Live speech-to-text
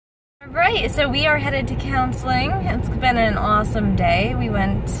Right, so we are headed to counseling. It's been an awesome day. We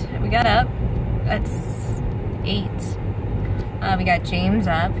got up at 8. We got James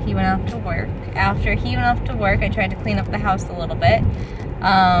up. He went off to work. After he went off to work, I tried to clean up the house a little bit.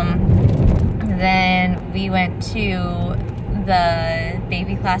 Then we went to the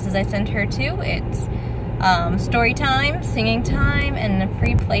baby classes I sent her to. It's story time, singing time, and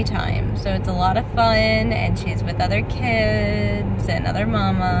free play time. So it's a lot of fun, and she's with other kids and other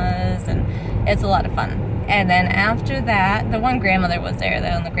mamas, and it's a lot of fun. And then after that, the one grandmother was there though,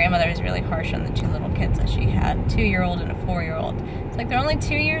 and the grandmother was really harsh on the 2 little kids that she had, 2-year-old and a 4-year-old. It's like they're only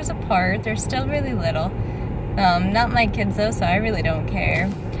 2 years apart. They're still really little. Not my kids though, so I really don't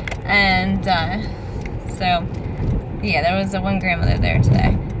care. And so yeah, there was the one grandmother there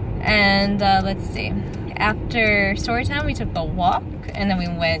today. And let's see. After story time, we took a walk, and then we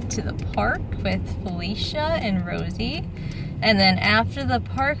went to the park with Felicia and Rosie. And then after the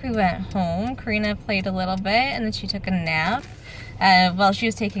park, we went home. Karina played a little bit, and then she took a nap. While she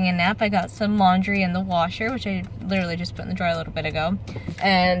was taking a nap, I got some laundry in the washer, which I literally just put in the dryer a little bit ago.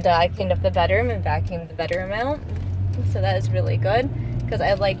 And I cleaned up the bedroom and vacuumed the bedroom out. So that is really good, because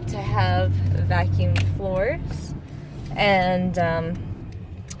I like to have vacuumed floors. And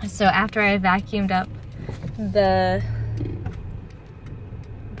so after I vacuumed up the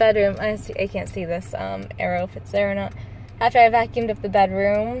bedroom, I can't see this arrow if it's there or not. After I vacuumed up the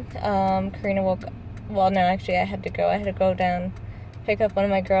bedroom, Karina woke up. Well, no, actually I had to go down, pick up one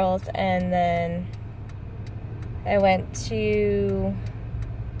of my girls, and then I went to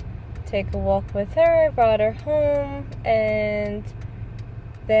take a walk with her. I brought her home, and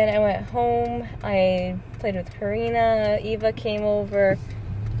then I went home. I played with Karina. Eva came over.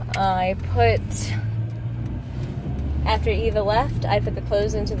 After Eva left, I put the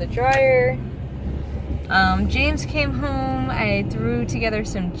clothes into the dryer. James came home. I threw together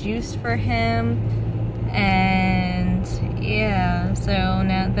some juice for him. And yeah, so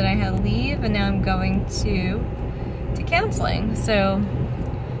now that I had leave, and now I'm going to counseling. So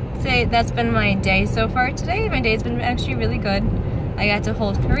that's been my day so far today. My day's been actually really good. I got to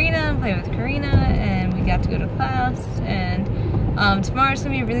hold Karina and play with Karina, and we got to go to class. And tomorrow's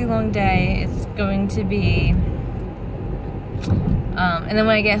gonna be a really long day. It's going to be, and then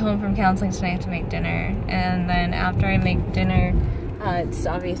when I get home from counseling tonight, I have to make dinner. And then after I make dinner, it's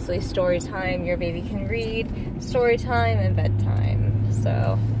obviously story time. Your baby can read, story time, and bedtime.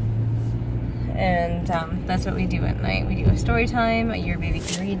 So, and that's what we do at night. We do a story time, a your baby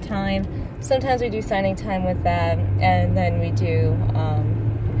can read time. Sometimes we do signing time with that, and then we do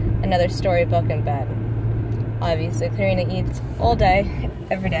another storybook in bed. Obviously, Karina eats all day,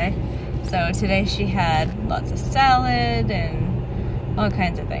 every day. So today she had lots of salad and all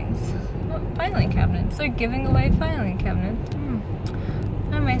kinds of things. Oh, filing cabinets. They're giving away filing cabinets.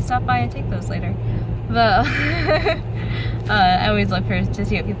 I might stop by and take those later. But I always look to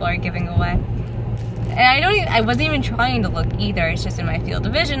see what people are giving away. And I wasn't even trying to look either. It's just in my field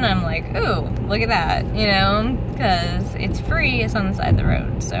of vision. I'm like, ooh, look at that, you know, because it's free. It's on the side of the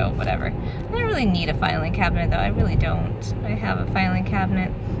road, so whatever. I don't really need a filing cabinet though. I really don't. I have a filing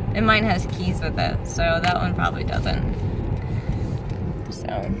cabinet, and mine has keys with it, so that one probably doesn't.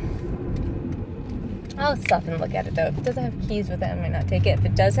 So I'll stop and look at it though. If it doesn't have keys with it, I might not take it. If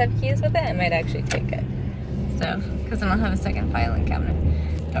it does have keys with it, I might actually take it. So, because then I'll have a second filing cabinet.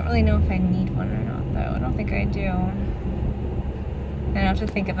 Don't really know if I need one or not though. I don't think I do. I have to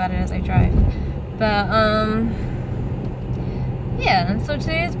think about it as I drive. But yeah, so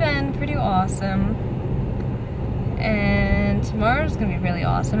today's been pretty awesome. And tomorrow's gonna be really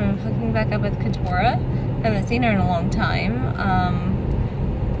awesome. I'm hooking back up with Katora. I haven't seen her in a long time.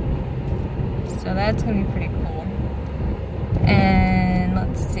 So that's gonna be pretty cool. And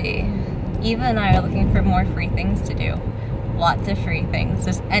let's see. Eva and I are looking for more free things to do. Lots of free things.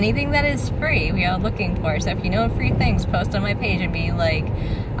 Just anything that is free, we are looking for. So if you know of free things, post on my page and be like,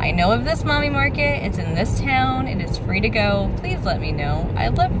 I know of this mommy market, it's in this town, it is free to go, please let me know. I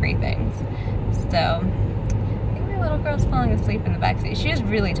love free things. So, I think my little girl's falling asleep in the backseat. She was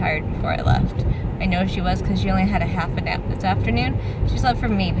really tired before I left. I know she was, because she only had a half a nap this afternoon. She slept for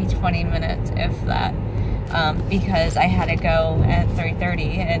maybe 20 minutes, if that. Because I had to go at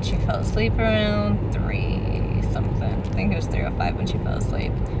 3:30, and she fell asleep around 3 something. I think it was 3:05 when she fell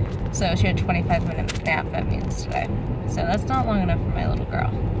asleep. So she had a 25-minute nap, that means today. So that's not long enough for my little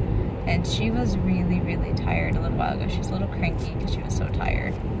girl. And she was really, really tired a little while ago. She was a little cranky because she was so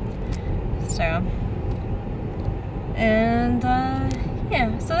tired. So, and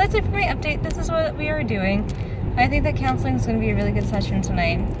yeah, so that's it for my update. This is what we are doing. I think that counseling is going to be a really good session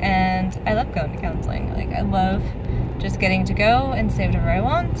tonight, and I love going to counseling. Like, I love just getting to go and say whatever I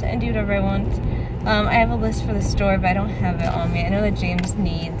want and do whatever I want. I have a list for the store, but I don't have it on me. I know that James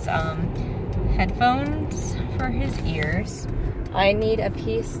needs headphones for his ears. I need a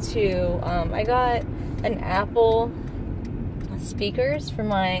piece to, I got an Apple speakers for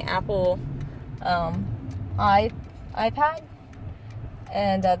my Apple iPad.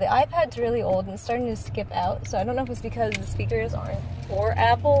 And the iPad's really old and it's starting to skip out, so I don't know if it's because the speakers aren't for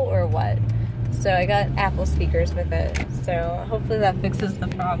Apple or what. So I got Apple speakers with it, so hopefully that fixes the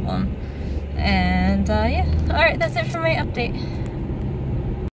problem. And yeah, alright, that's it for my update.